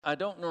I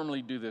don't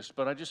normally do this,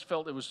 but I just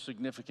felt it was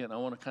significant. I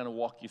want to kind of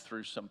walk you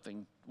through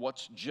something,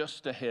 what's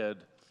just ahead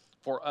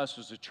for us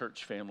as a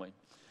church family.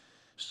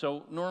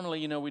 So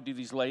normally, we do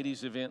these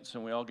ladies' events,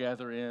 and we all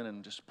gather in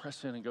and just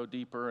press in and go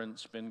deeper, and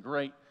it's been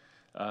great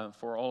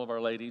for all of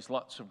our ladies.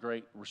 Lots of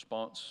great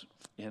response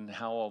in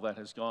how all that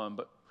has gone.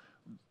 But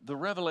the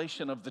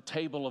revelation of the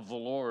table of the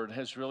Lord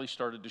has really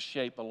started to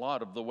shape a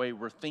lot of the way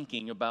we're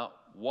thinking about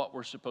what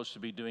we're supposed to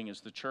be doing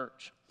as the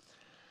church.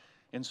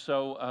 And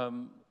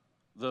so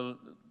the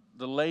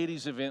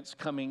ladies' event's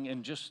coming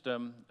in just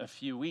a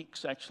few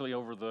weeks, actually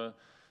over the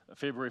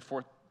February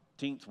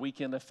 14th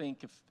weekend, I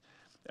think.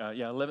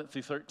 11th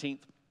through 13th.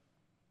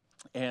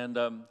 And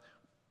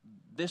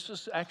this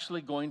is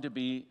actually going to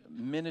be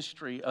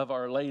ministry of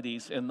our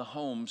ladies in the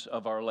homes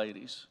of our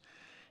ladies.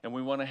 And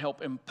we want to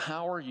help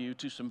empower you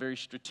to some very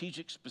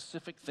strategic,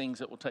 specific things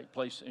that will take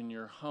place in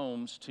your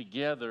homes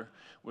together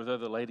with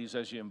other ladies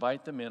as you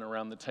invite them in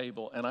around the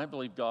table. And I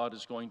believe God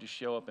is going to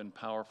show up in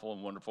powerful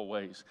and wonderful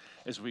ways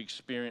as we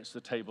experience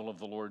the table of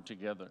the Lord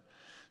together.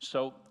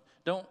 So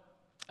don't,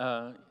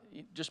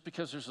 just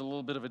because there's a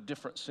little bit of a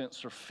different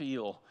sense or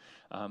feel,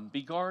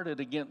 be guarded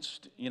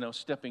against,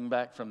 stepping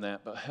back from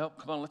that. But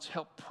let's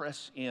help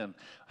press in.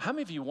 How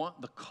many of you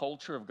want the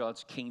culture of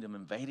God's kingdom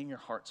invading your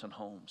hearts and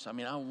homes? I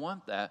mean, I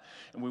want that,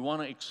 and we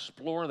want to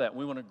explore that.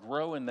 We want to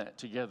grow in that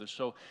together.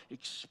 So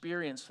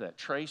experience that.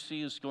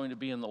 Tracy is going to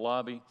be in the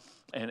lobby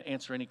and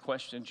answer any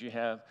questions you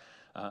have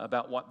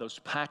about what those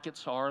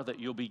packets are that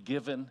you'll be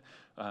given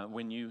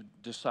when you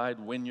decide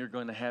when you're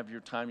going to have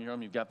your time in your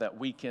home. You've got that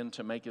weekend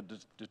to make a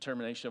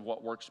determination of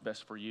what works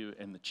best for you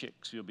and the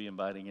chicks you'll be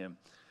inviting in.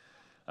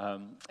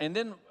 And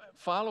then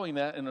following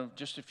that, in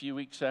just a few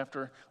weeks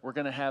after, we're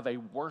going to have a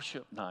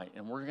worship night,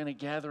 and we're going to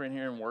gather in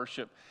here and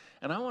worship.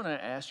 And I want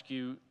to ask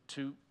you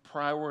to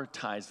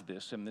prioritize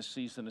this in this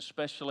season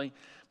especially,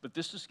 but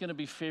this is going to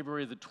be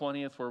February the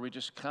 20th, where we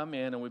just come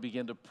in and we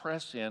begin to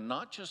press in,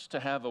 not just to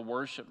have a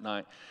worship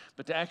night,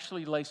 but to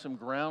actually lay some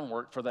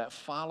groundwork for that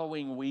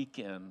following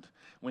weekend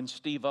when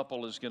Steve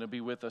Uppel is going to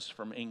be with us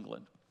from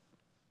England.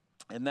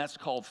 And that's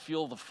called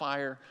Fuel the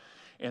Fire.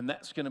 And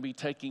that's going to be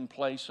taking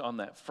place on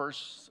that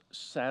first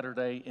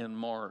Saturday in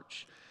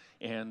March.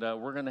 And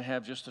we're going to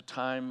have just a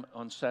time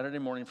on Saturday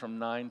morning from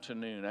 9 to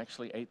noon.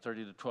 Actually,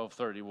 8:30 to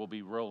 12:30 we'll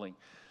be rolling.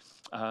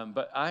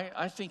 But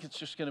I think it's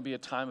just going to be a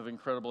time of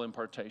incredible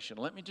impartation.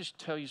 Let me just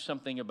tell you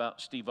something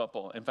about Steve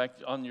Uppel. In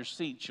fact, on your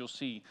seats, you'll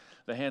see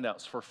the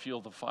handouts for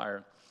Fuel the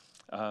Fire.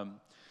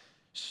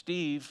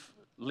 Steve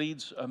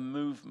leads a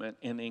movement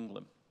in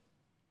England.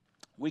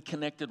 We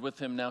connected with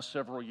him now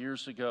several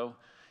years ago,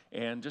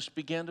 and just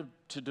began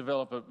to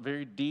develop a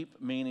very deep,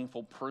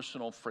 meaningful,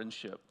 personal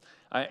friendship.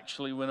 I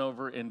actually went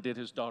over and did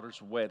his daughter's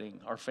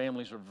wedding. Our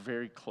families are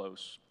very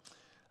close.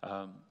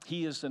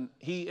 He is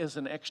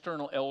an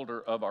external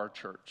elder of our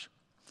church.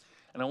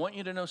 And I want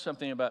you to know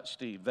something about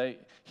Steve.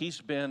 He's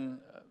been,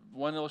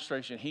 one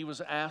illustration, he was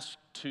asked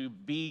to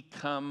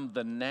become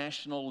the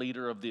national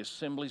leader of the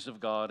Assemblies of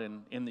God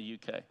in the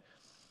UK.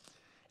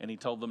 And he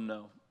told them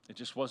no. It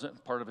just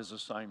wasn't part of his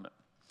assignment.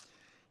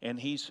 And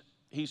he's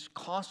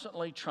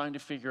constantly trying to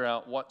figure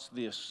out what's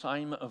the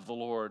assignment of the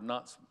Lord,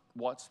 not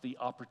what's the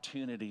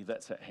opportunity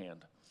that's at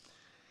hand.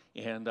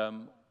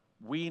 And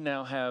we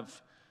now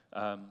have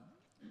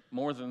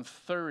more than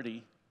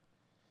 30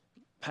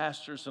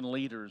 pastors and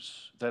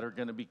leaders that are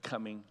going to be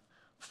coming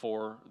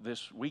for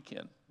this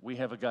weekend. We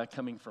have a guy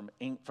coming from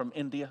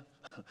India.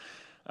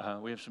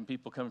 We have some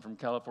people coming from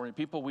California,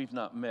 people we've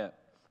not met.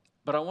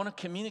 But I want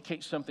to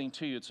communicate something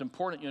to you. It's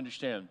important you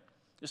understand.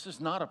 This is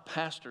not a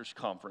pastor's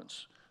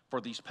conference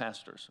for these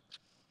pastors.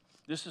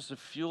 This is a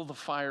Fuel the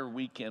Fire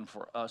weekend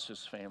for us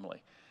as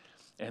family.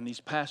 And these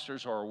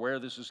pastors are aware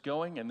this is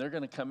going, and they're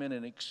going to come in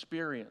and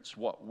experience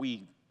what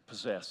we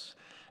possess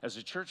as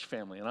a church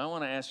family. And I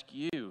want to ask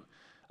you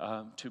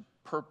to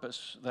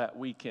purpose that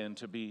weekend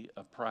to be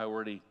a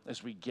priority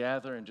as we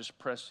gather and just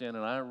press in.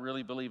 And I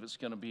really believe it's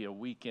going to be a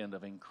weekend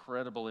of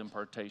incredible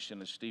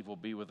impartation, as Steve will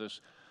be with us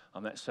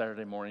on that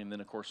Saturday morning, and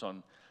then, of course,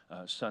 on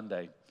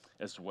Sunday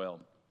as well.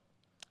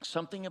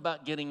 Something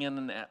about getting in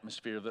an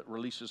atmosphere that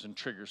releases and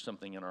triggers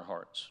something in our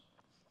hearts.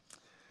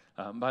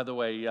 By the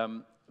way,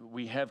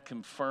 we have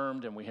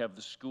confirmed, and we have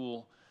the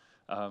school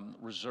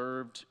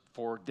reserved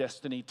for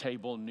Destiny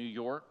Table New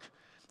York.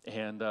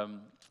 And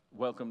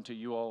welcome to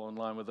you all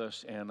online with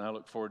us. And I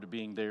look forward to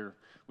being there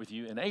with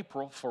you in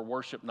April for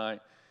worship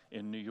night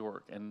in New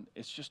York. And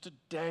it's just a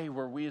day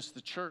where we as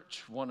the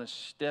church want to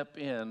step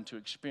in to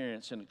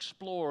experience and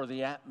explore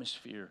the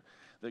atmosphere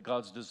that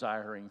God's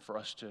desiring for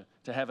us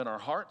to have in our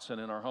hearts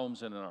and in our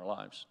homes and in our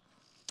lives.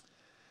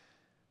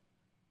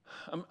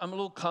 I'm a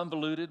little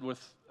convoluted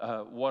with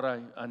what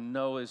I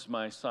know is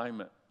my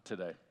assignment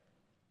today.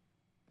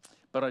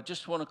 But I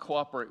just want to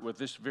cooperate with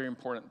this very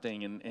important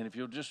thing. And if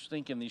you'll just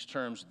think in these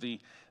terms,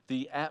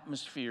 the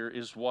atmosphere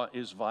is what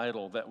is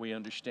vital that we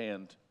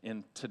understand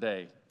in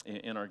today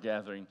in our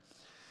gathering.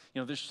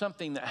 There's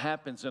something that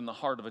happens in the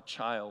heart of a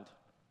child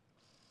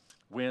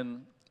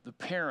when the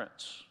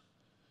parents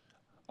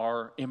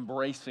are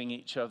embracing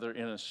each other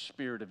in a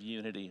spirit of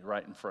unity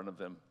right in front of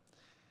them.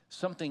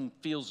 Something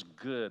feels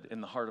good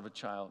in the heart of a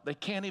child. They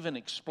can't even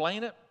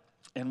explain it,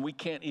 and we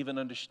can't even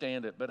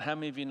understand it. But how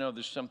many of you know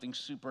there's something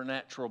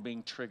supernatural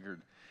being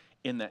triggered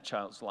in that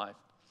child's life?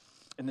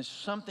 And there's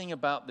something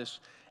about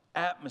this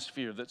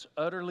atmosphere that's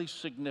utterly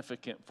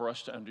significant for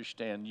us to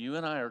understand. You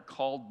and I are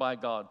called by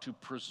God to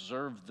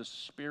preserve the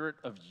spirit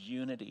of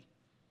unity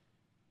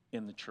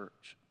in the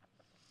church.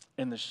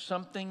 And there's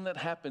something that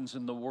happens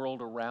in the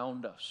world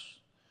around us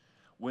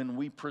when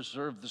we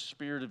preserve the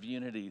spirit of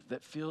unity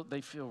that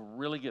they feel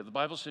really good. The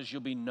Bible says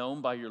you'll be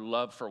known by your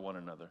love for one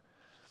another.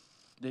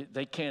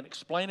 They can't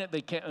explain it,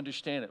 they can't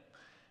understand it,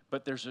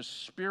 but there's a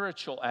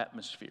spiritual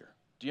atmosphere.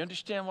 Do you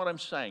understand what I'm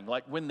saying?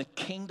 Like when the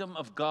kingdom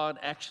of God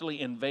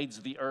actually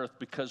invades the earth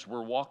because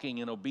we're walking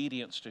in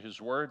obedience to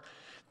His word,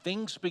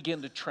 things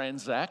begin to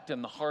transact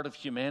in the heart of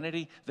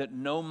humanity that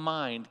no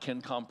mind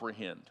can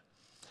comprehend.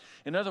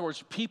 In other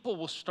words, people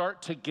will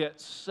start to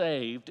get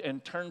saved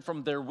and turn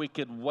from their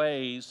wicked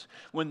ways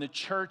when the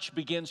church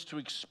begins to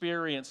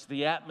experience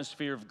the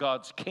atmosphere of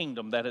God's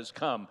kingdom that has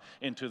come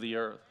into the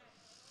earth.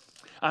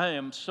 I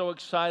am so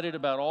excited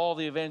about all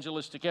the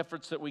evangelistic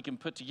efforts that we can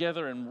put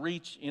together and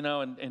reach,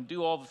 and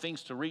do all the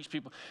things to reach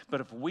people. But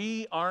if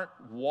we aren't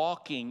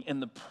walking in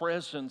the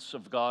presence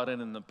of God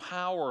and in the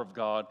power of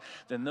God,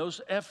 then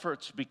those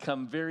efforts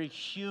become very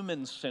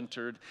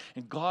human-centered,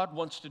 and God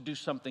wants to do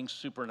something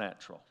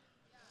supernatural.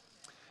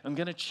 I'm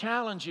going to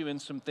challenge you in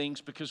some things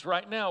because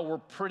right now we're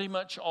pretty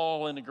much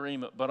all in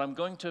agreement, but I'm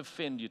going to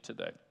offend you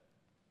today.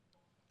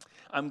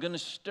 I'm going to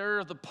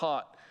stir the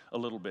pot a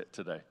little bit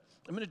today.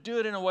 I'm going to do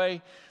it in a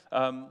way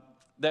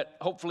that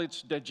hopefully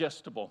it's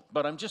digestible,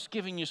 but I'm just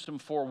giving you some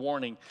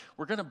forewarning.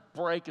 We're going to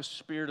break a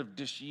spirit of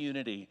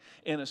disunity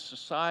in a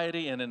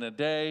society and in a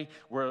day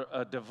where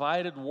a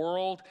divided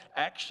world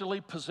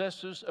actually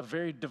possesses a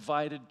very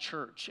divided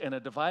church, and a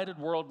divided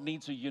world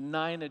needs a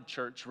united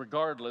church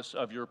regardless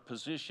of your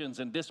positions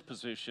and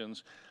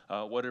dispositions,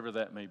 whatever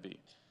that may be.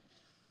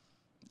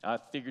 I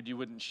figured you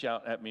wouldn't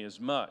shout at me as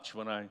much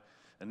when I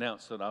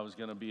announced that I was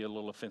going to be a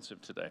little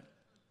offensive today.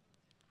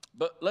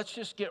 But let's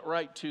just get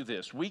right to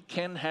this. We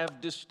can have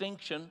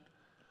distinction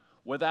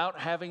without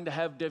having to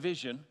have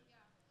division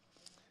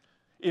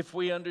if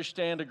we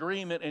understand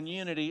agreement and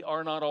unity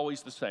are not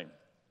always the same.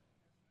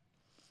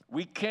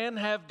 We can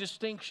have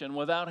distinction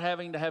without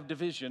having to have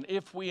division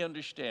if we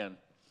understand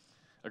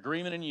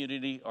agreement and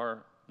unity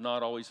are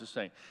not always the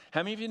same.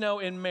 How many of you know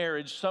in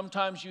marriage,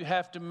 sometimes you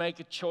have to make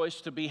a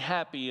choice to be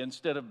happy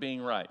instead of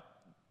being right?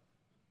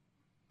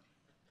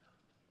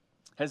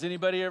 Has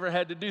anybody ever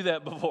had to do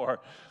that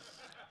before?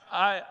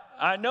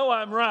 I know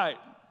I'm right,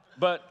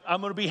 but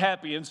I'm going to be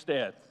happy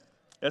instead.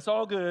 That's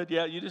all good.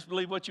 Yeah, you just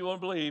believe what you want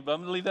to believe.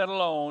 I'm going to leave that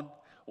alone.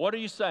 What are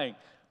you saying?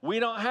 We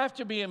don't have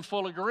to be in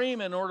full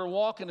agreement in order to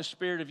walk in a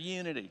spirit of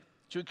unity.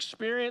 To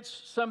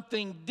experience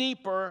something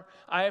deeper,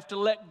 I have to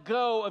let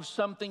go of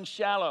something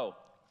shallow.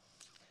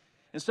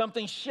 And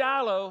something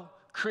shallow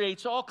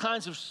creates all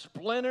kinds of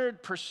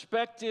splintered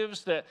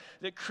perspectives that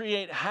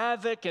create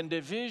havoc and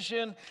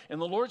division. And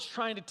the Lord's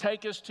trying to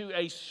take us to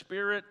a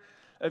spirit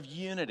of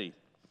unity.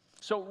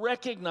 So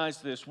recognize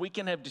this. We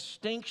can have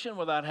distinction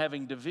without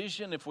having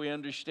division if we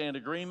understand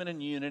agreement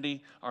and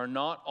unity are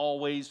not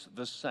always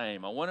the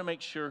same. I want to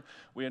make sure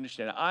we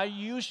understand. I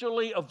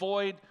usually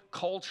avoid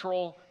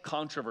cultural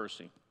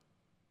controversy.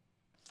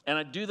 And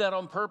I do that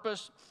on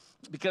purpose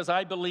because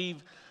I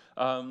believe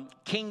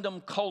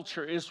kingdom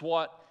culture is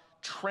what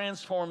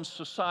transforms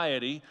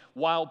society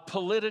while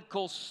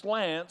political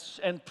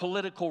slants and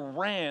political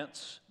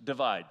rants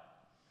divide.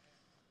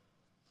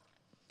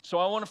 So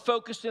I want to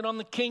focus in on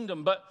the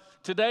kingdom, but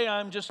today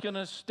I'm just going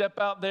to step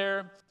out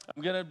there.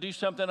 I'm going to do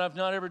something I've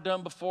not ever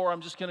done before.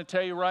 I'm just going to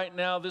tell you right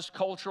now, this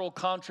cultural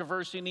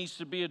controversy needs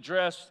to be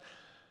addressed.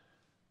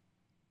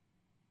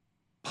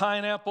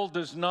 Pineapple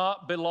does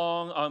not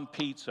belong on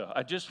pizza.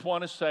 I just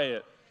want to say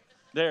it.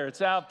 There,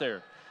 it's out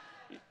there.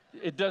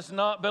 It does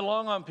not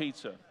belong on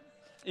pizza.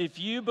 If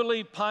you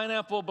believe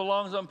pineapple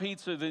belongs on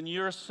pizza, then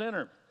you're a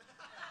sinner.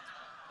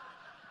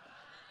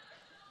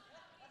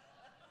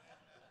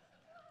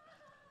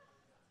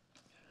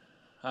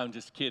 I'm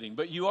just kidding.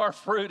 But you are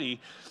fruity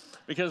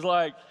because,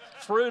 like,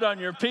 fruit on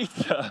your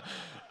pizza,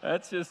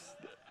 that's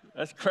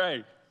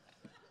crazy.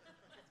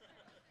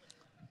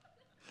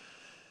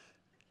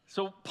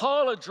 So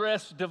Paul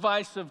addressed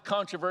divisive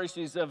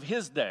controversies of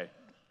his day.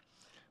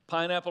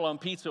 Pineapple on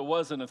pizza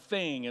wasn't a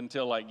thing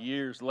until like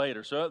years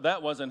later, so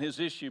that wasn't his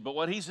issue. But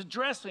what he's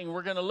addressing,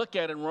 we're going to look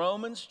at in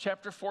Romans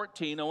chapter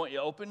 14. I want you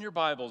to open your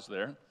Bibles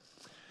there.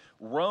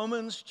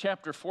 Romans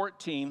chapter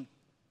 14.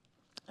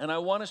 And I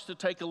want us to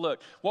take a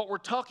look. What we're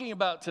talking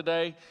about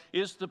today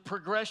is the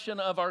progression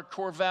of our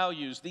core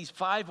values. These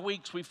 5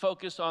 weeks, we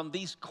focus on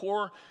these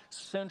core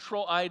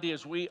central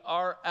ideas. We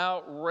are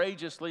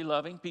outrageously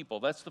loving people.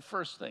 That's the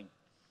first thing.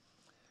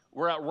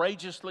 We're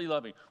outrageously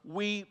loving.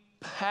 We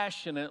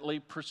passionately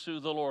pursue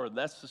the Lord.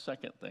 That's the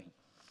second thing.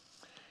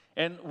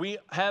 And we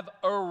have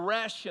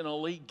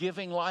irrationally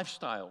giving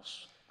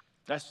lifestyles.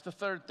 That's the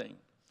third thing.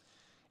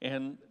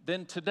 And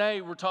then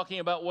today we're talking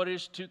about what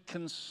is to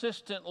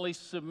consistently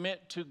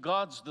submit to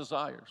God's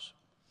desires.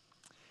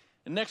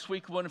 And next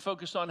week we want to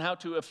focus on how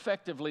to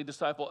effectively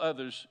disciple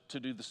others to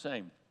do the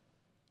same.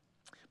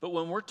 But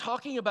when we're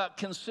talking about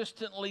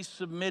consistently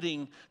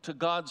submitting to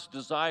God's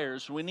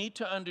desires, we need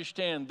to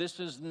understand this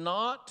is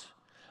not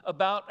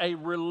about a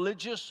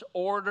religious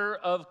order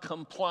of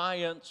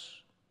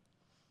compliance,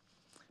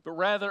 but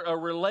rather a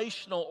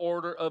relational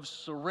order of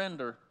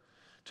surrender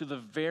to the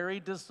very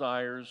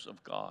desires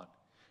of God.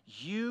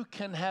 You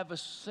can have a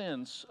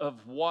sense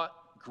of what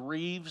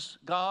grieves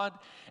God,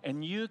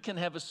 and you can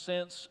have a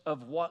sense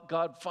of what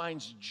God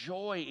finds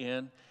joy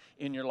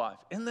in your life.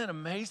 Isn't that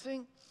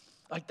amazing?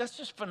 Like, that's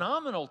just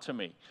phenomenal to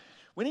me.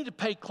 We need to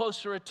pay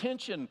closer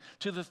attention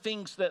to the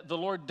things that the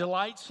Lord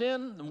delights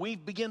in, and we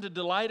begin to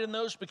delight in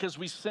those because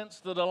we sense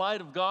the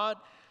delight of God.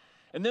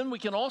 And then we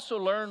can also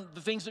learn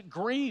the things that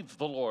grieve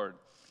the Lord.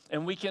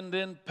 And we can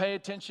then pay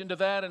attention to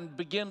that and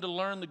begin to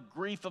learn the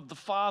grief of the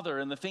Father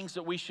and the things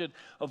that we should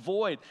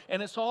avoid.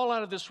 And it's all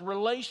out of this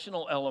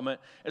relational element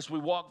as we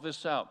walk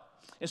this out.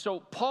 And so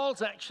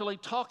Paul's actually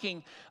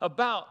talking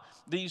about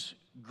these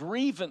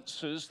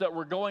grievances that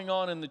were going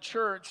on in the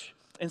church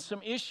and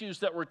some issues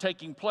that were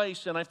taking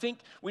place. And I think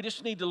we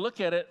just need to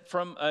look at it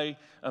from a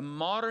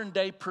modern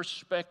day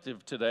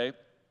perspective today.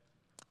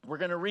 We're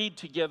going to read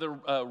together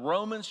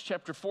Romans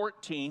chapter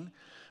 14,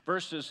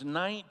 verses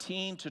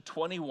 19 to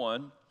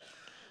 21.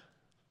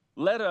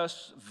 Let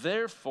us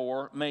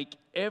therefore make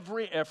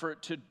every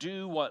effort to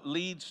do what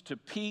leads to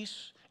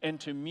peace and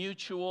to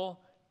mutual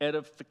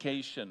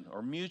edification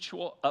or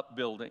mutual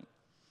upbuilding.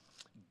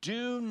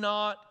 Do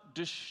not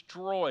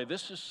destroy.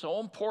 This is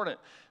so important.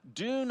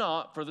 Do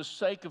not, for the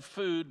sake of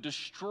food,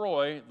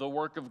 destroy the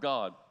work of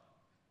God.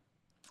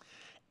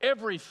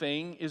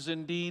 Everything is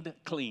indeed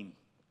clean,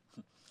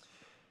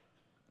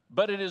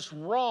 but it is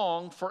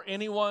wrong for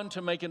anyone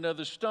to make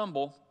another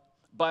stumble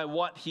by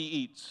what he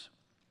eats.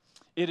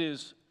 It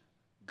is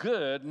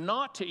good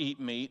not to eat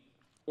meat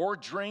or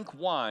drink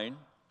wine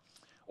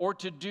or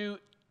to do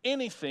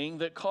anything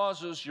that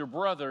causes your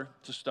brother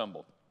to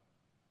stumble.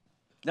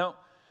 Now,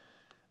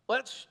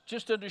 let's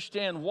just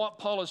understand what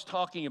Paul is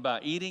talking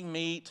about. Eating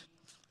meat,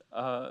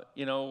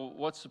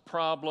 what's the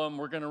problem?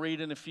 We're going to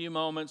read in a few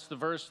moments the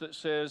verse that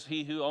says,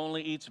 "He who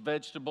only eats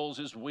vegetables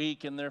is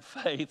weak in their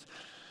faith."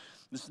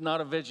 This is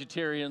not a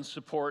vegetarian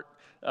support,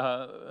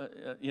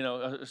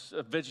 a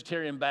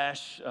vegetarian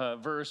bash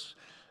verse,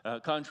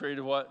 contrary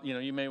to what,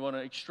 you may want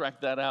to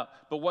extract that out.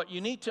 But what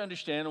you need to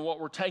understand and what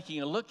we're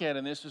taking a look at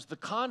in this is the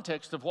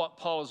context of what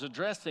Paul is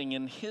addressing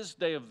in his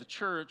day of the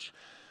church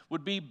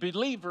would be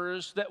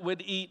believers that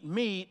would eat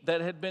meat that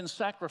had been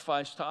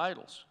sacrificed to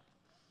idols.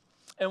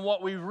 And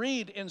what we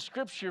read in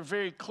Scripture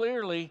very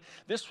clearly,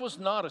 this was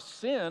not a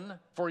sin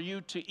for you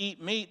to eat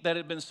meat that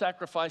had been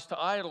sacrificed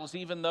to idols,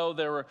 even though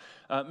there were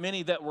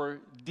many that were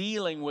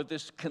dealing with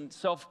this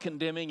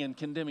self-condemning and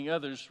condemning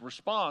others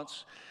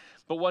response.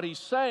 But what he's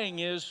saying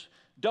is,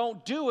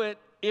 don't do it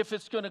if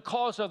it's going to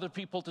cause other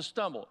people to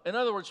stumble. In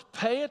other words,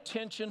 pay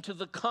attention to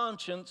the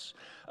conscience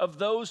of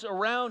those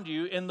around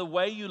you in the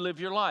way you live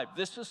your life.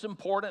 This is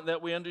important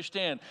that we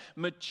understand.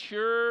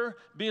 Mature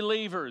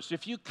believers,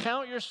 if you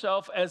count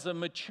yourself as a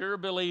mature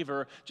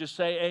believer, just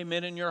say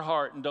amen in your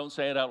heart and don't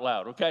say it out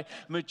loud, okay?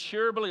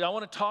 Mature believer. I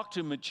want to talk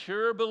to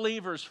mature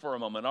believers for a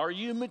moment. Are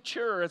you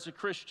mature as a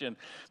Christian?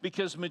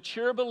 Because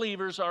mature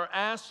believers are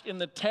asked in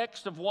the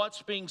text of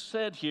what's being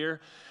said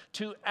here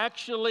to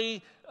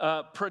actually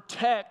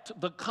protect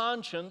the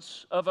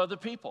conscience of other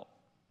people.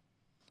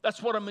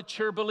 That's what a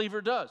mature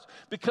believer does.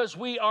 Because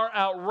we are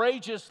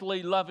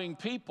outrageously loving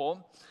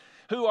people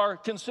who are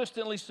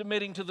consistently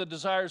submitting to the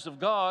desires of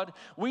God,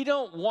 we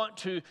don't want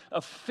to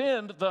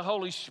offend the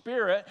Holy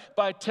Spirit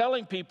by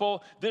telling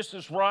people this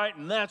is right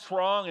and that's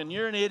wrong and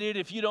you're an idiot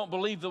if you don't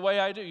believe the way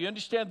I do. You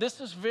understand?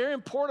 This is very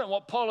important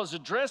what Paul is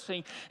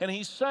addressing, and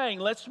he's saying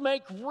let's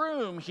make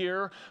room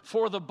here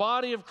for the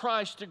body of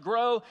Christ to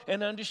grow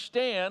and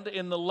understand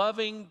in the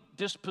loving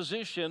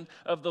disposition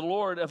of the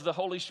Lord, of the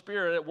Holy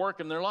Spirit at work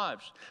in their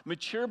lives.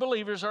 Mature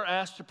believers are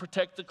asked to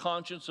protect the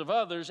conscience of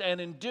others, and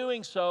in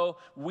doing so,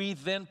 we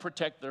then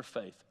protect their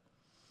faith.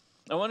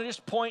 I want to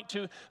just point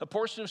to a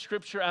portion of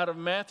Scripture out of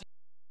Matthew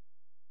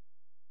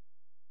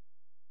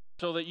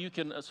so that you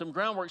can, some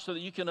groundwork so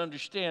that you can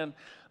understand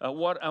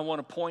what I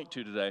want to point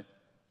to today.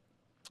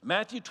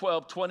 Matthew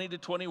 12, 20 to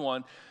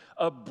 21,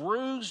 a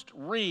bruised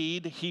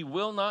reed he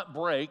will not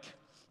break,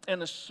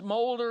 and a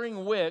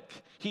smoldering wick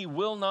he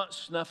will not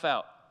snuff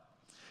out.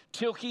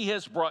 Till he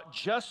has brought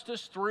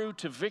justice through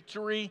to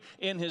victory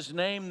in his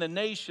name, the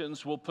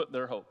nations will put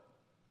their hope.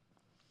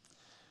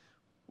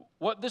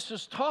 What this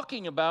is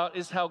talking about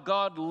is how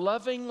God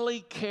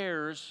lovingly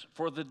cares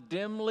for the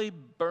dimly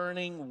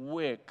burning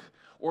wick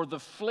or the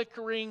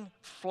flickering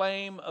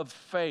flame of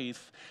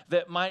faith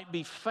that might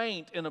be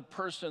faint in a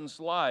person's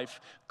life.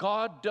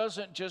 God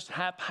doesn't just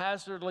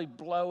haphazardly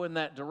blow in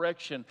that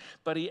direction,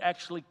 but he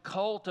actually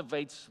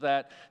cultivates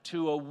that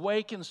to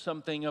awaken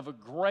something of a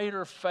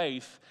greater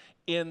faith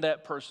in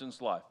that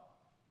person's life.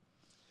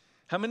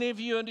 How many of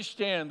you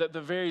understand that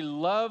the very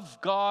love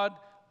God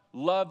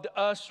loved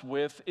us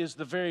with is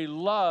the very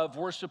love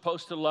we're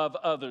supposed to love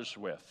others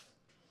with?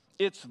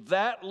 It's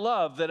that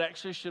love that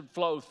actually should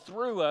flow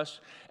through us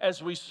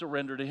as we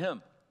surrender to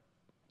Him.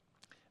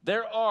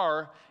 There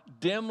are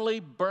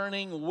dimly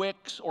burning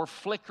wicks or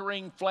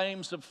flickering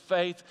flames of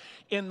faith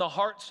in the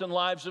hearts and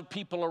lives of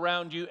people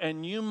around you,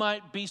 and you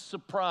might be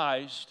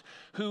surprised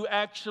who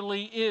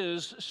actually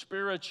is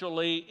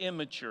spiritually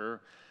immature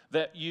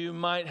that you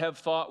might have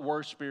thought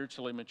were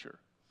spiritually mature.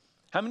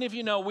 How many of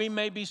you know we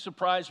may be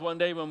surprised one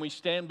day when we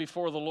stand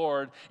before the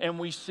Lord and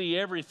we see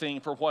everything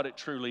for what it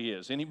truly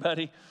is?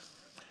 Anybody?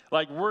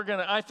 Like we're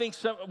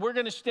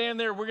gonna stand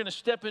there, we're gonna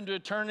step into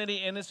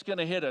eternity, and it's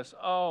gonna hit us.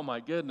 Oh my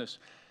goodness.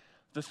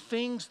 The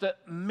things that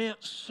meant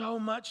so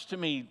much to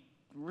me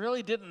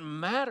really didn't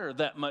matter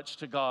that much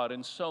to God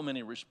in so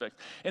many respects.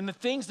 And the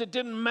things that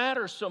didn't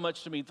matter so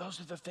much to me,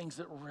 those are the things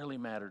that really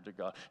mattered to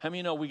God. How many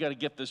of you know we got to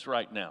get this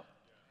right now?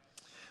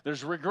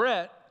 There's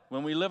regret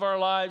when we live our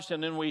lives,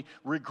 and then we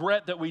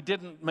regret that we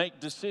didn't make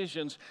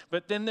decisions.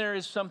 But then there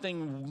is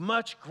something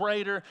much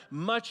greater,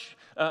 much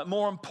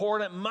more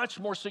important, much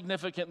more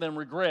significant than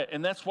regret.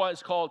 And that's why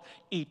it's called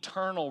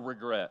eternal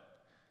regret.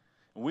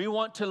 We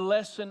want to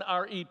lessen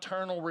our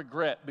eternal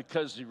regret,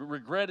 because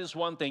regret is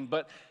one thing,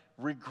 but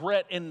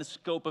regret in the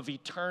scope of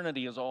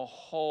eternity is a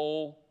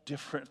whole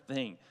different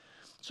thing.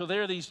 So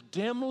there are these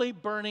dimly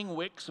burning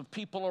wicks of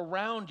people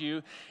around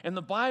you, and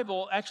the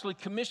Bible actually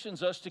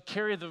commissions us to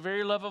carry the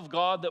very love of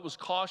God that was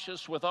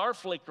cautious with our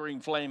flickering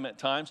flame at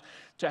times,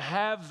 to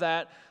have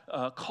that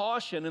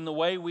caution in the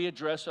way we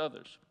address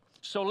others.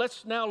 So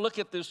let's now look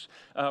at this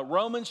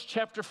Romans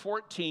chapter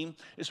 14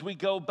 as we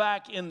go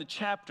back in the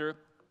chapter.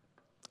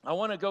 I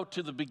want to go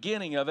to the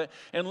beginning of it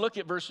and look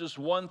at verses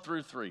 1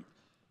 through 3.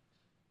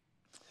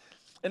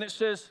 And it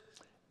says,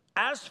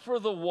 as for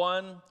the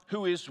one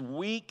who is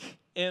weak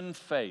in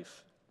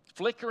faith,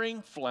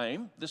 flickering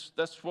flame,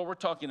 that's what we're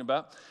talking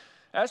about.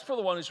 As for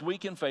the one who's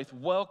weak in faith,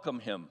 welcome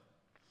him,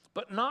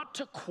 but not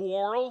to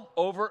quarrel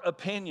over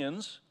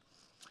opinions.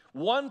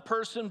 One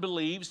person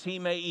believes he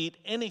may eat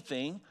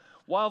anything,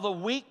 while the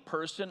weak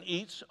person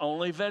eats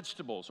only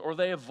vegetables, or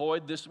they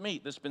avoid this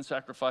meat that's been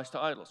sacrificed to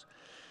idols.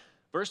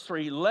 Verse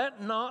 3,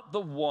 let not the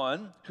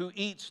one who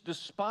eats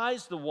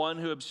despise the one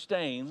who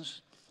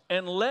abstains,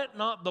 and let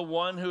not the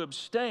one who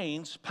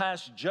abstains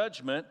pass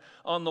judgment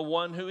on the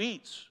one who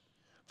eats,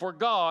 for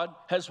God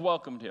has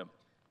welcomed him.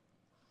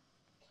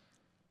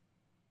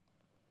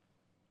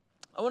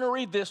 I want to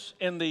read this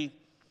in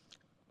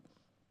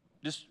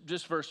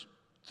just verse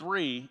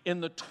 3, in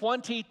the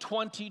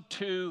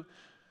 2022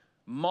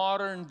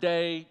 modern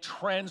day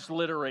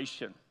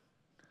transliteration.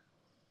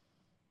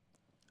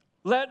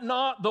 Let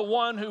not the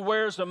one who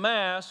wears a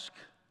mask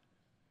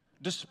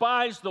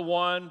despise the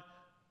one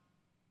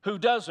who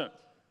doesn't.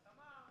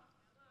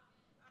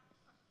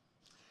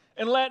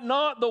 And let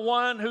not the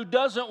one who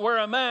doesn't wear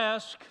a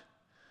mask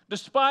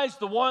despise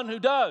the one who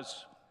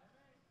does.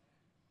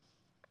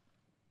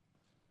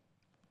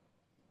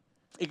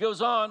 It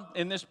goes on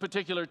in this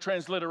particular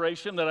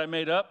transliteration that I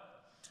made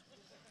up.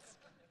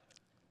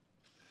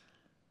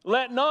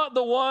 Let not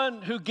the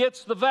one who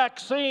gets the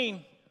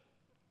vaccine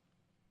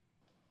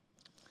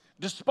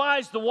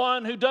despise the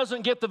one who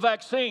doesn't get the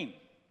vaccine.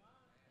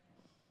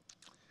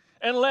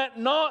 And let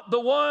not the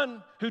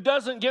one who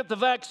doesn't get the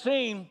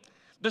vaccine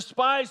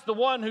despise the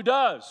one who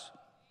does.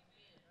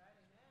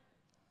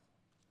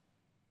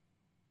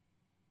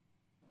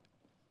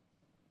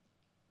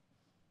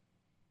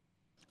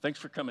 Thanks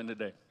for coming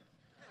today.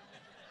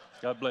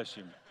 God bless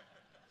you.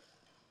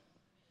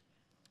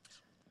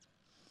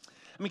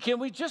 I mean, can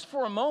we just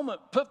for a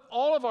moment put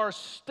all of our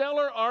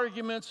stellar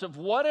arguments of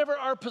whatever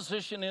our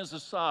position is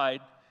aside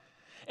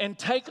and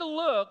take a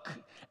look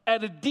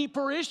at a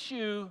deeper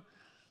issue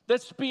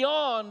that's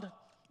beyond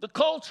the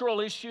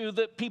cultural issue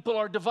that people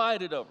are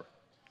divided over?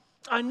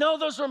 I know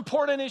those are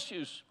important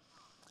issues,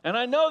 and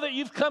I know that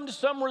you've come to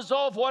some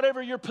resolve,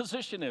 whatever your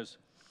position is.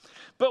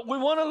 But we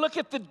want to look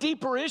at the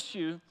deeper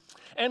issue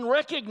and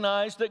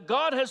recognize that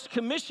God has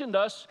commissioned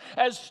us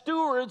as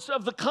stewards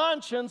of the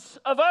conscience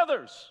of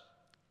others.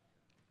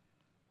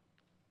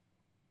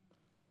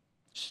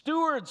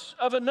 Stewards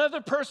of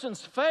another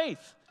person's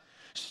faith.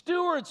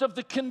 Stewards of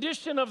the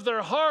condition of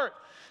their heart.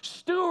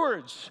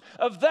 Stewards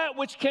of that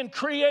which can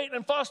create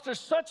and foster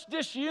such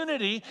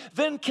disunity,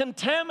 then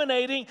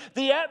contaminating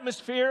the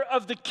atmosphere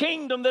of the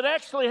kingdom that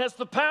actually has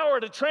the power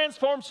to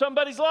transform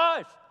somebody's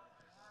life.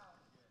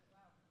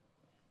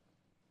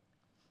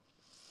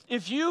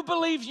 If you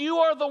believe you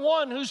are the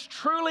one who's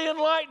truly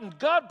enlightened,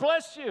 God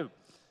bless you.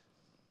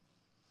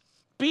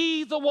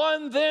 Be the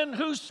one then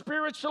who's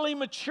spiritually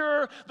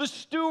mature, the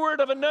steward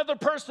of another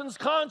person's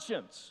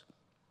conscience.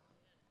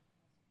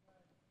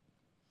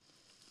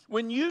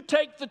 When you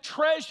take the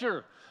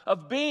treasure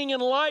of being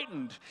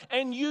enlightened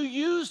and you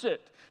use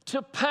it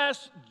to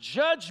pass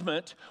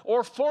judgment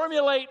or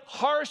formulate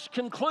harsh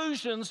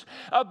conclusions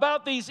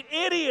about these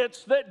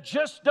idiots that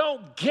just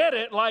don't get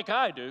it like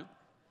I do,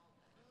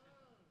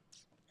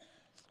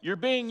 You're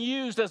being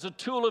used as a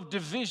tool of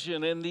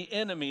division, and the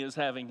enemy is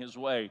having his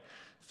way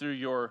through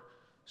your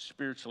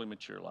spiritually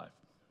mature life.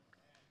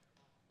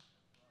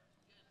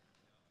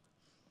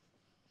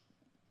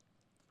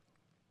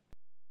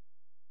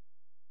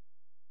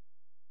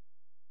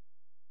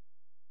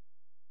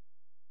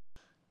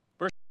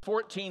 Verse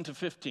 14 to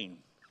 15.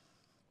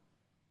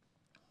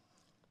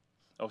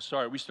 Oh,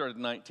 sorry, we started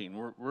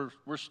 19.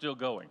 We're still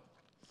going.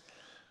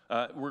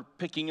 We're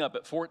picking up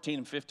at 14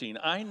 and 15.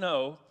 I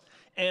know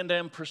and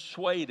am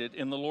persuaded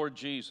in the Lord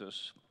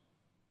Jesus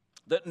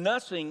that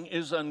nothing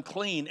is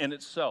unclean in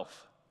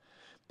itself,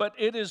 but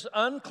it is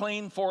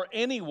unclean for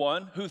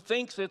anyone who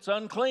thinks it's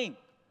unclean.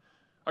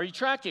 Are you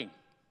tracking?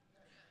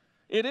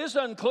 It is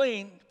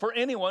unclean for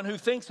anyone who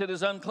thinks it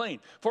is unclean.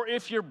 For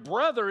if your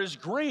brother is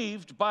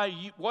grieved by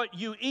what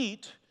you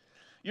eat,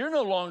 you're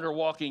no longer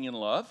walking in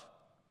love.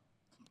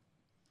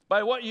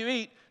 By what you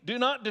eat, do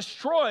not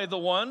destroy the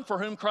one for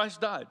whom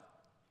Christ died.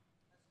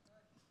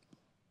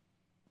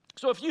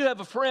 So if you have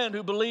a friend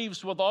who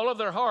believes with all of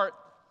their heart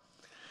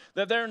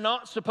that they're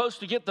not supposed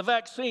to get the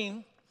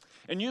vaccine,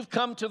 and you've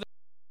come to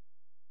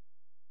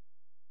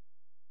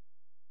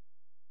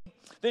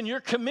then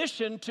you're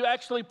commissioned to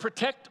actually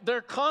protect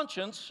their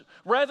conscience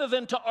rather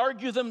than to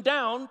argue them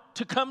down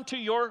to come to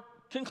your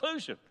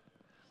conclusion.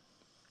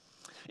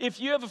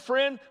 If you have a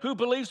friend who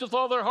believes with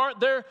all their heart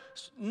they're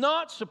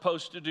not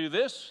supposed to do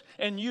this,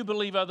 and you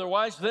believe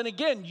otherwise, then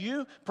again,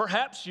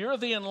 perhaps you're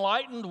the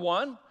enlightened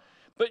one,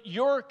 but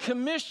you're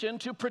commissioned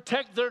to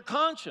protect their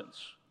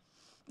conscience.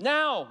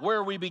 Now,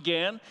 where we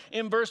began,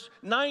 in verse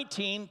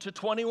 19 to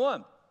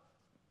 21.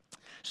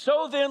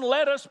 So then,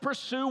 let us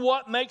pursue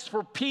what makes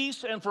for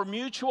peace and for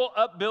mutual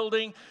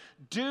upbuilding.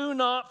 Do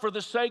not, for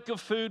the sake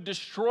of food,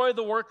 destroy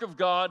the work of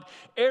God.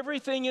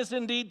 Everything is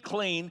indeed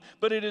clean,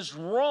 but it is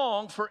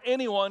wrong for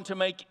anyone to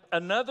make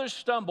another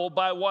stumble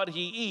by what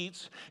he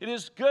eats. It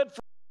is good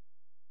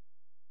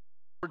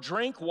for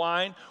drink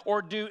wine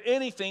or do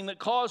anything that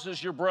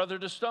causes your brother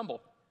to stumble.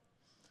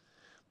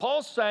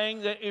 Paul's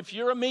saying that if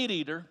you're a meat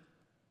eater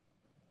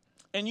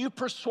and you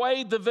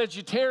persuade the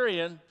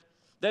vegetarian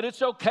that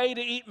it's okay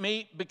to eat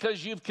meat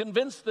because you've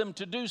convinced them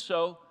to do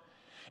so,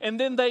 and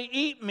then they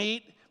eat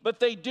meat, but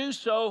they do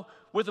so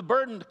with a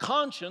burdened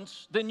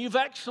conscience, then you've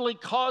actually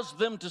caused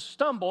them to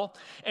stumble,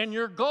 and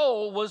your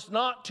goal was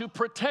not to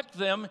protect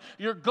them.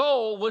 Your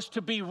goal was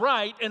to be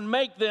right and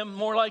make them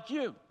more like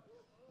you.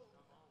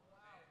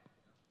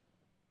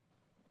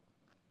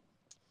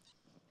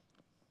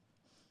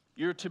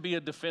 You're to be a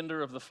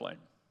defender of the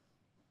flame,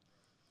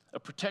 a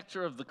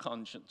protector of the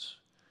conscience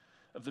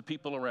of the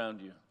people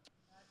around you.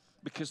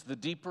 Because the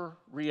deeper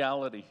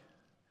reality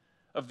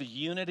of the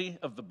unity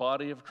of the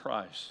body of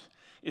Christ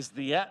is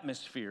the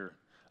atmosphere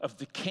of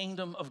the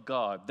kingdom of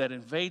God that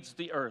invades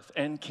the earth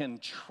and can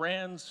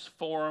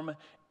transform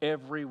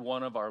every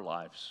one of our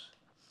lives.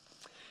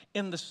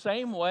 In the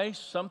same way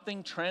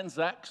something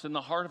transacts in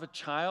the heart of a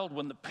child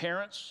when the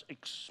parents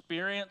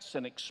experience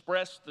and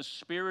express the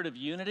spirit of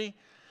unity,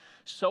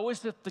 so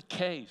is it the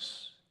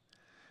case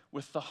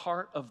with the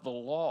heart of the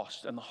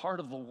lost and the heart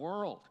of the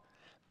world.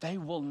 They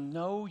will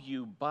know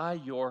you by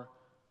your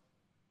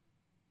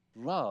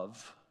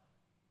love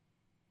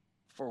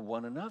for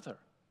one another.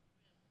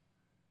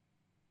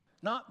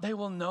 Not they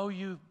will know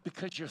you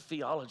because your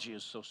theology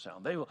is so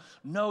sound. They will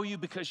know you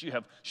because you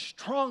have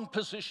strong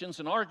positions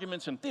and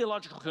arguments and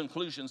theological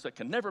conclusions that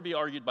can never be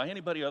argued by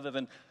anybody other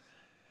than,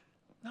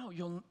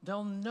 no,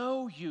 they'll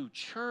know you,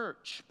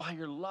 church, by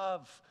your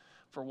love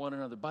for one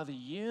another, by the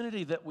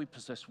unity that we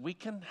possess. We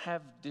can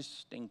have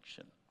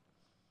distinction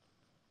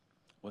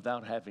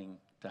without having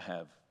to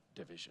have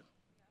division.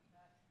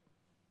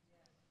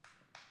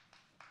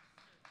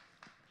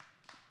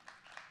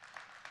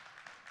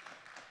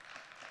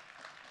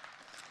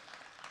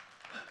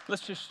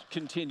 Let's just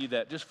continue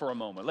that just for a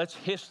moment. Let's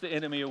hiss the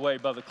enemy away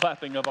by the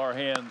clapping of our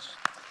hands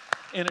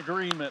in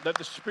agreement that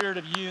the spirit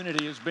of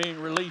unity is being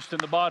released in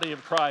the body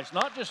of Christ,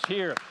 not just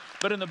here,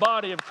 but in the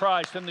body of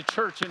Christ and the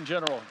church in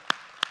general.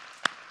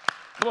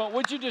 Come on,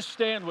 would you just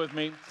stand with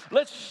me?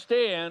 Let's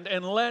stand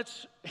and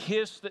let's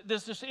hiss.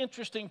 There's this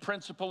interesting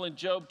principle in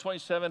Job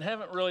 27.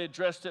 Haven't really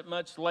addressed it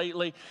much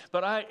lately,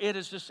 but it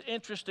is this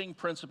interesting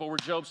principle where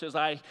Job says,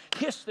 I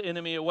hiss the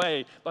enemy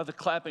away by the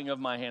clapping of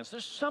my hands.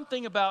 There's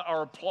something about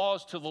our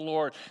applause to the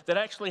Lord that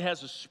actually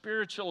has a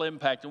spiritual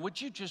impact. And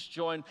would you just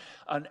join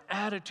an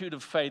attitude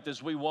of faith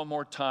as we one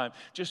more time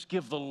just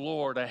give the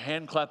Lord a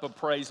hand clap of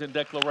praise and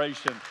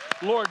declaration.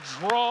 Lord,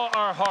 draw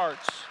our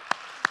hearts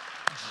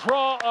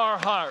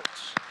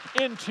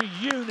into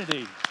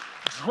unity.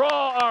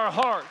 Draw our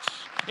hearts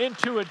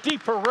into a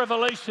deeper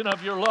revelation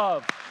of your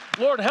love.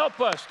 Lord, help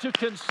us to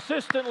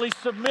consistently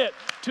submit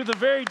to the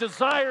very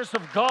desires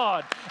of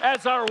God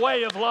as our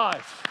way of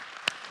life.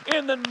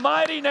 In the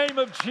mighty name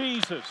of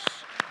Jesus,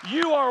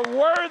 you are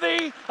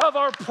worthy of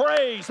our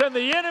praise, and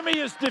the enemy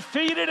is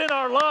defeated in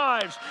our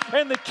lives,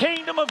 and the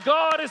kingdom of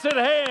God is at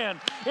hand.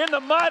 In the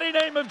mighty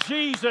name of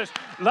Jesus,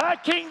 thy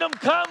kingdom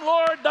come,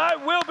 Lord, thy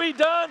will be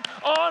done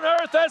on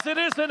earth as it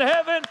is in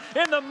heaven,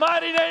 in the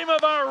mighty name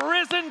of our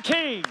risen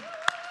King.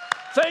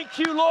 Thank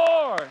you,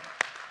 Lord.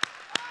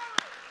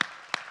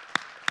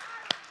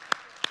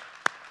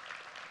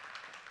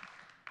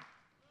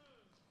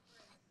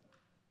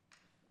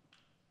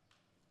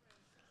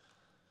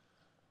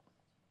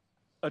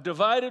 A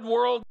divided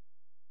world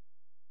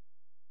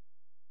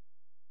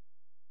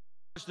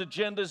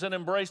agendas and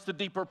embrace the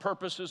deeper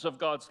purposes of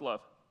God's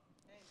love.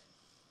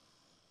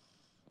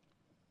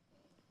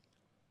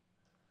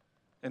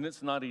 And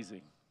it's not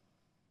easy.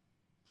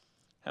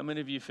 How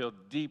many of you feel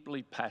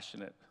deeply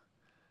passionate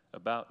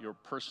about your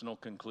personal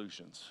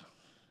conclusions?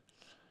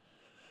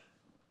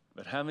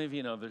 But how many of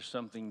you know there's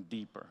something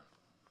deeper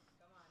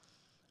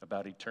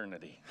about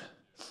eternity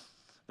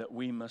that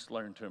we must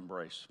learn to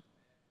embrace?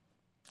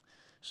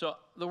 So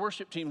the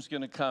worship team's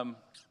going to come,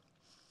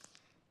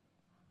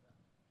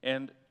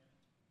 and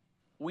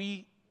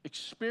we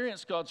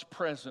experience God's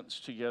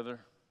presence together,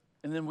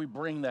 and then we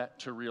bring that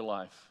to real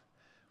life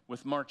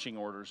with marching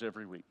orders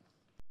every week.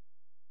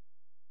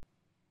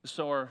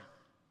 So our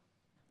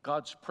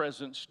God's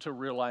presence to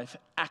real life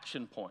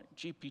action point,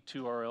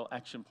 GP2RL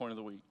action point of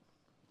the week,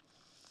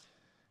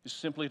 is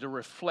simply to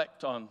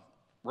reflect on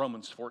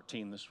Romans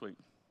 14 this week.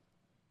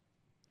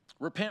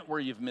 Repent where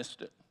you've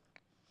missed it,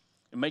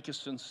 and make a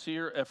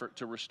sincere effort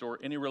to restore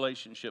any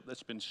relationship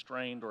that's been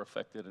strained or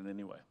affected in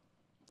any way.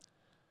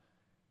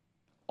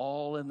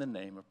 All in the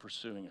name of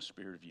pursuing a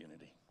spirit of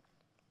unity.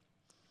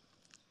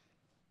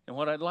 And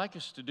what I'd like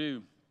us to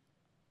do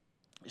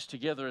is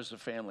together as a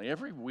family.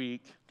 Every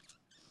week,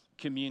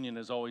 communion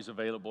is always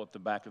available at the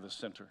back of the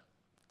center.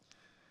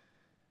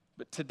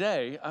 But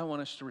today, I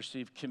want us to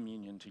receive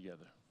communion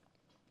together.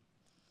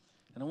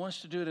 And I want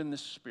us to do it in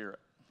this spirit.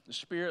 The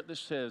spirit that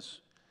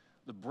says,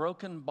 the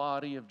broken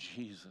body of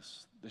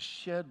Jesus, the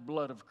shed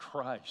blood of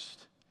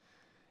Christ,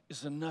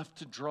 is enough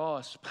to draw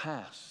us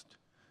past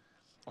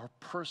our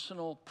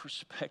personal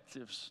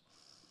perspectives,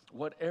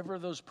 whatever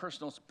those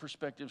personal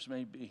perspectives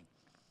may be,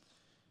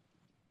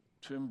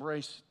 to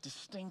embrace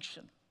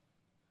distinction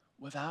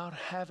without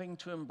having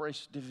to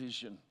embrace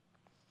division.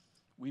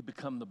 We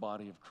become the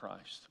body of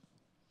Christ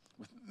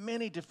with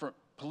many different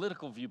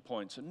political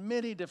viewpoints and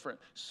many different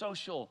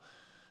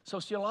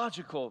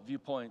sociological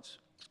viewpoints.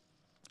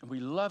 And we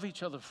love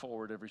each other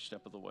forward every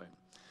step of the way.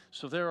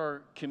 So there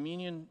are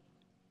communion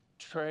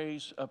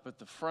trays up at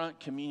the front,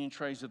 communion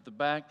trays at the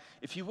back.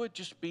 If you would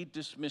just be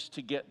dismissed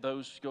to get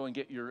those, go and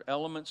get your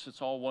elements.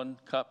 It's all one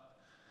cup.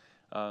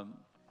 And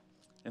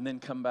then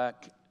come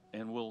back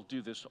and we'll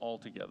do this all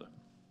together.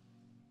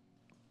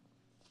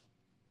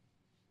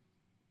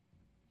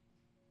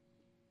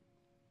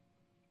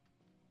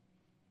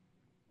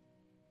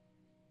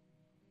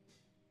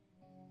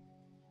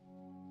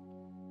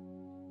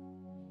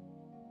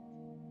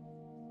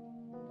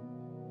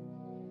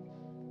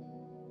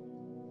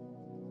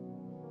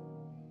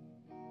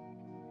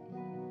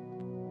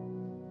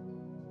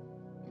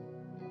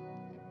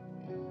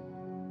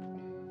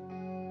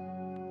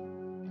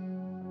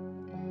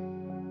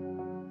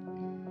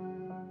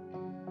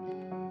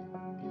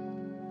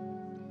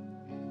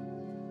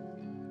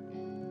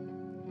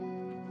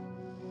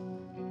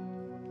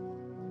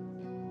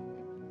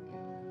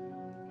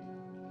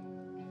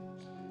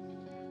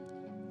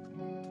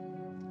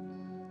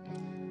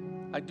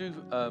 I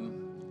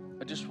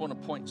just want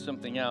to point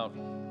something out.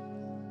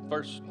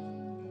 First,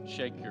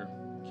 shake your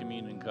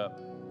communion cup,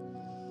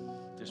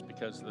 just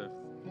because it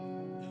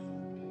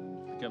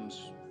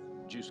becomes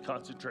juice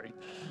concentrate.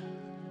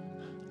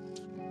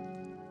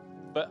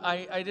 But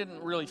I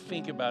didn't really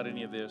think about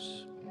any of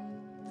this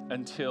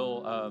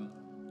until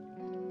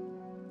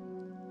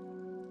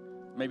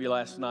maybe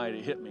last night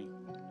it hit me.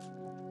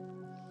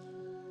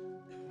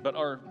 But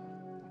our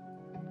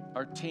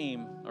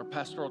team, our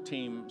pastoral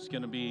team, is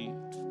going to be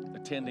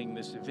attending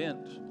this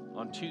event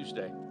on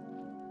Tuesday.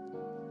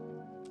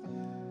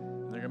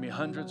 And there are going to be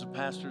hundreds of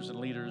pastors and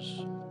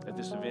leaders at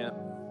this event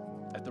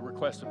at the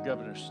request of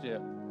Governor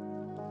Stitt,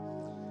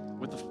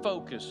 with the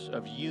focus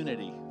of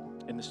unity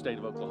in the state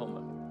of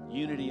Oklahoma,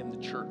 unity in the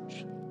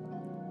church.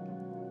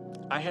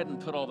 I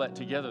hadn't put all that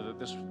together that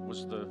this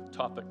was the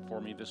topic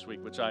for me this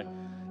week, which I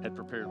had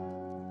prepared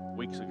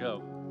weeks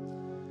ago.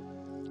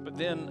 But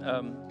then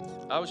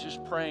I was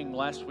just praying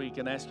last week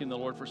and asking the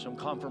Lord for some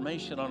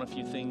confirmation on a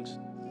few things.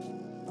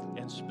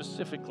 And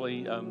specifically,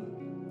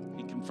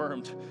 he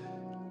confirmed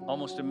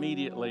almost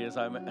immediately as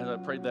I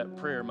prayed that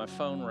prayer, my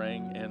phone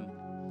rang, and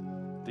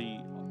the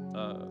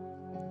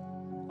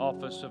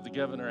office of the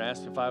governor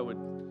asked if I would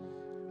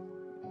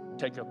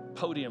take a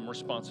podium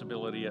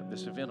responsibility at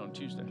this event on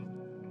Tuesday.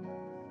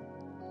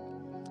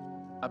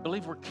 I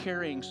believe we're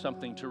carrying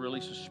something to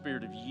release a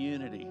spirit of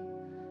unity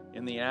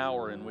in the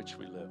hour in which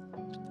we live.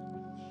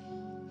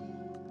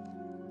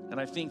 And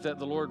I think that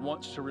the Lord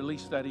wants to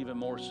release that even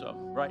more so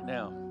right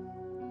now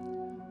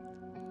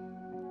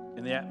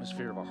in the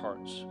atmosphere of our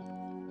hearts.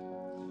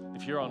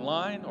 If you're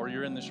online or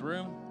you're in this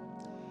room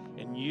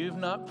and you've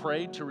not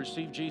prayed to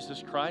receive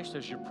Jesus Christ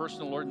as your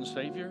personal Lord and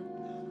Savior,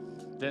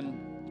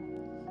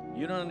 then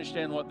you don't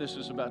understand what this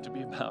is about to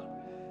be about.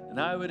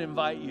 And I would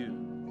invite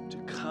you to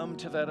come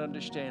to that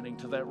understanding,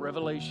 to that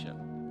revelation,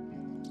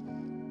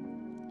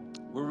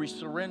 where we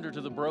surrender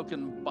to the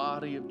broken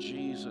body of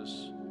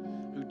Jesus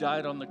who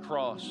died on the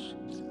cross,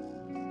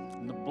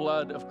 and the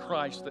blood of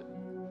Christ that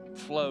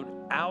flowed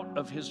out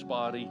of his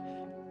body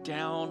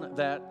down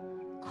that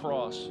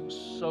cross,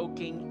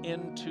 soaking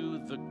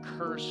into the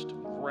cursed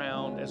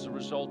ground as a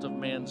result of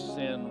man's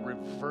sin,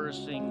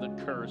 reversing the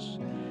curse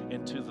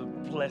into the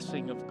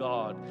blessing of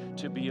God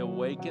to be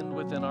awakened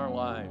within our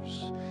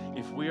lives.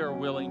 If we are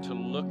willing to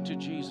look to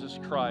Jesus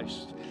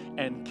Christ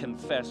and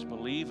confess,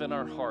 believe in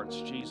our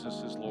hearts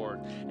Jesus is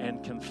Lord,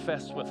 and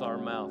confess with our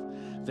mouth,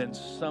 then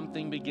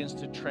something begins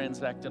to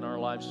transact in our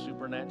lives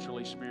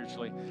supernaturally,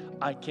 spiritually.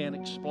 I can't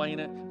explain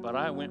it, but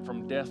I went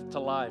from death to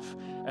life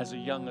as a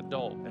young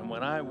adult. And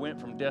when I went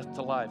from death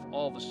to life,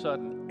 all of a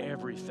sudden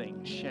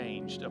everything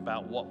changed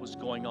about what was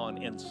going on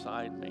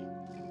inside me.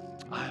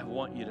 I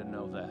want you to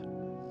know that.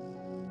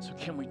 So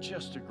can we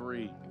just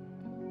agree?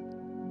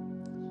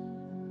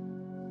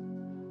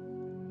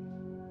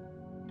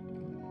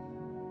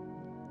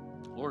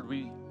 Lord,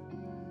 we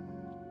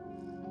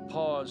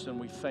pause and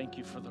we thank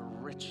you for the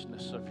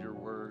richness of your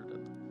word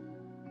and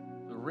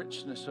the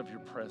richness of your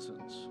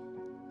presence.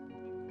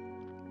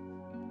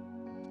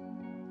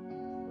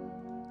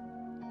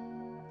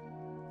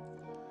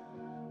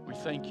 We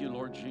thank you,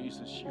 Lord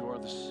Jesus. You are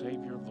the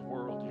Savior of the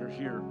world. You're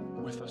here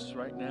with us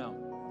right now.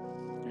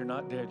 You're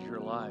not dead, you're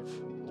alive.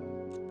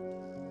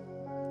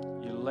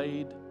 You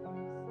laid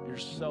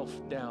yourself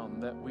down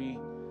that we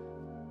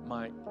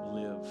might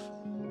live.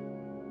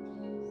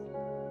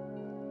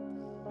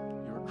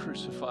 You were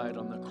crucified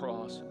on the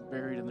cross and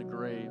buried in the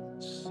grave,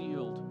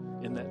 sealed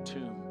in that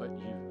tomb, but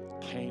you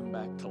came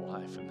back to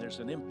life. And there's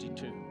an empty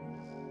tomb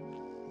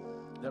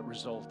that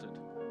resulted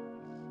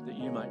that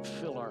you might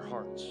fill our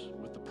hearts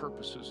with the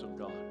purposes of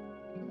God.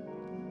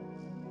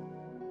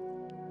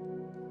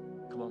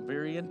 Come on,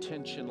 very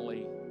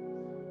intentionally,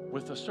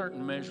 with a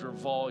certain measure of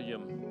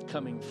volume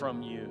coming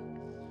from you.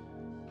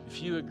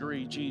 If you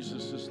agree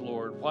Jesus is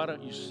Lord, why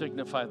don't you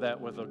signify that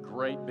with a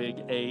great big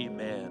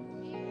amen?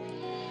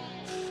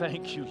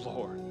 Thank you,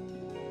 Lord.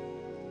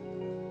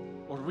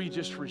 Lord, we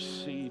just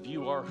receive.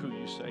 You are who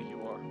you say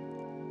you are.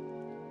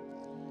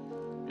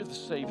 You're the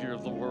Savior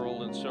of the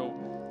world. And so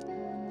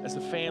as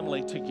a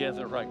family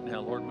together right now,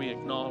 Lord, we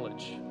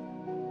acknowledge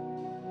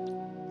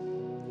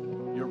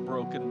your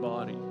broken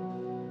body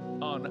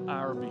on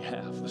our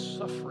behalf, the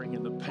suffering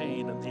and the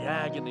pain and the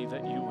agony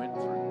that you went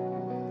through,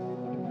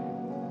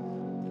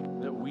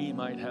 that we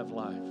might have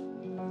life.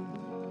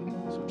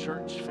 So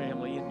church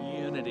family, in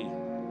unity,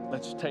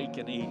 let's take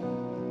and eat.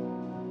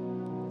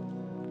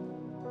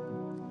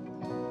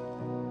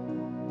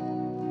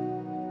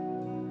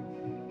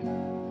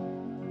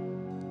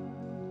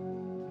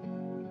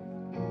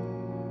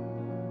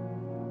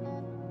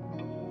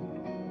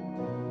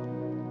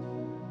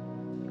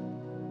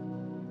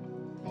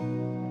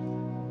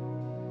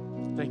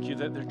 Thank you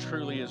that there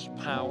truly is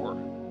power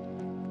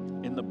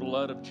in the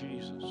blood of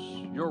Jesus.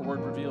 Your word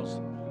reveals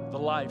the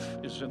life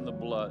is in the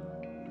blood.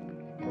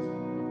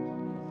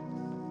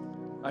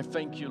 I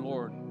thank you,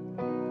 Lord,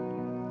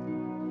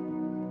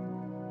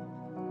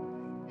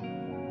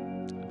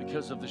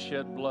 because of the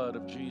shed blood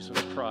of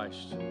Jesus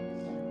Christ,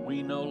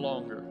 we no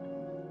longer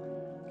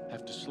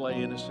have to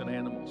slay innocent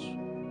animals.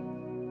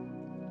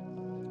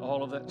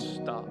 All of that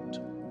stopped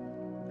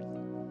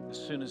as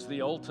soon as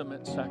the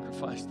ultimate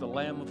sacrifice, the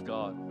Lamb of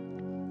God,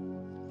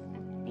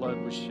 blood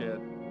was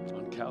shed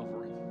on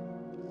Calvary.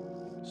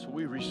 So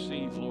we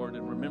receive, Lord,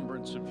 in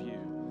remembrance of you.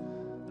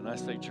 And I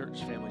say,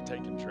 church family, take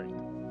and drink.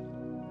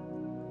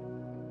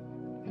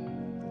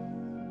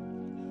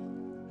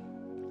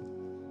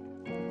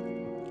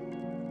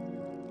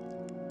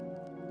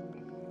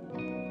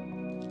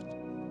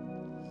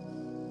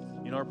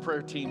 You know, our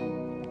prayer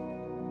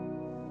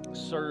team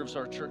serves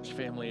our church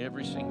family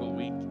every single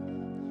week,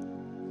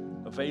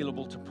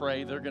 available to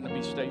pray. They're going to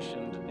be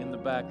stationed in the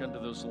back under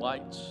those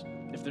lights.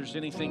 If there's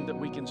anything that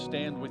we can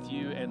stand with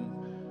you and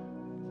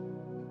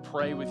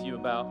pray with you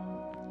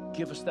about,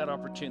 give us that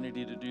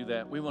opportunity to do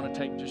that. We want to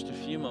take just a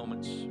few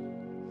moments.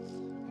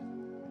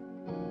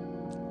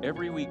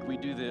 Every week we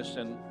do this,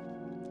 and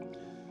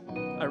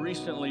I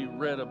recently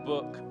read a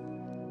book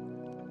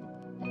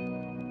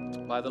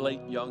by the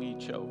late Yonggi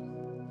Cho,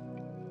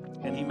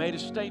 and he made a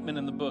statement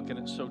in the book, and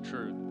it's so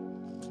true.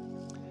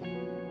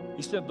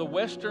 He said, the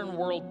Western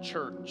world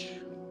church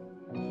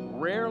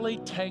rarely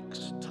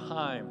takes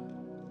time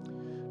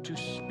to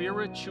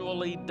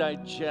spiritually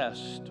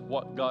digest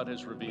what God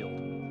has revealed.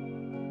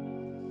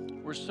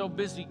 We're so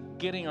busy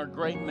getting our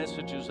great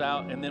messages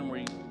out, and then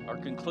we are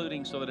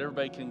concluding so that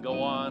everybody can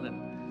go on.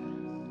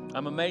 And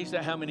I'm amazed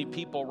at how many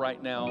people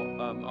right now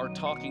are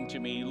talking to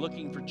me,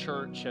 looking for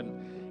church,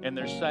 and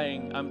they're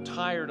saying, I'm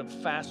tired of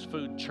fast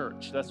food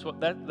church. That's what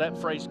that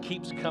phrase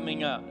keeps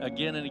coming up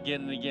again and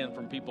again and again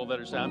from people that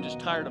are saying, I'm just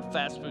tired of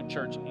fast food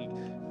church.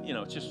 You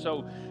know, it's just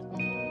so,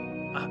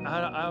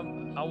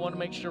 I want to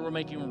make sure we're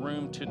making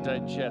room to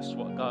digest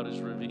what God is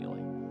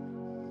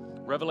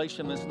revealing.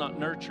 Revelation that's not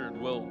nurtured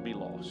will be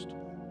lost.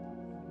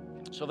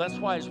 So that's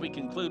why as we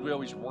conclude, we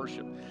always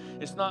worship.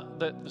 It's not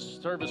that the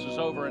service is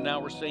over and now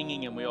we're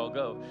singing and we all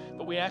go,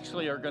 but we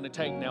actually are going to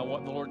take now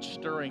what the Lord's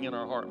stirring in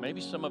our heart. Maybe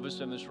some of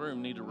us in this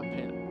room need to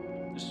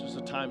repent. This is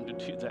the time to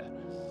do that.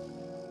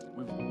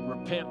 We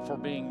repent for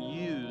being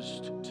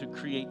used to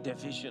create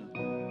division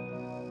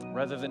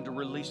rather than to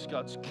release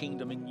God's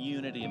kingdom and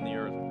unity in the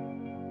earth.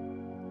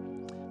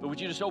 But would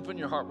you just open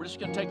your heart? We're just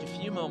going to take a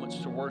few moments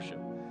to worship.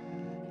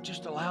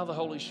 Just allow the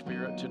Holy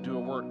Spirit to do a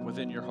work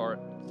within your heart.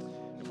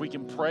 If we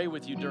can pray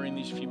with you during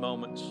these few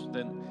moments,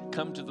 then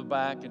come to the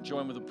back and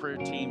join with the prayer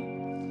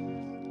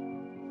team.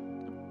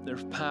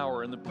 There's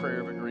power in the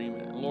prayer of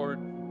agreement. Lord,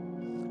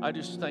 I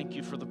just thank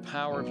you for the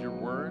power of your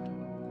word.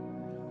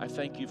 I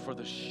thank you for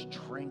the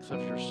strength of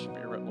your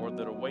Spirit, Lord,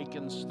 that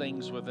awakens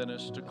things within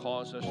us to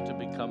cause us to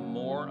become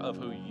more of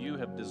who you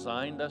have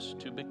designed us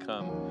to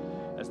become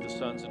as the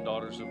sons and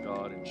daughters of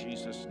God. In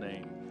Jesus'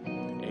 name,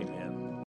 amen.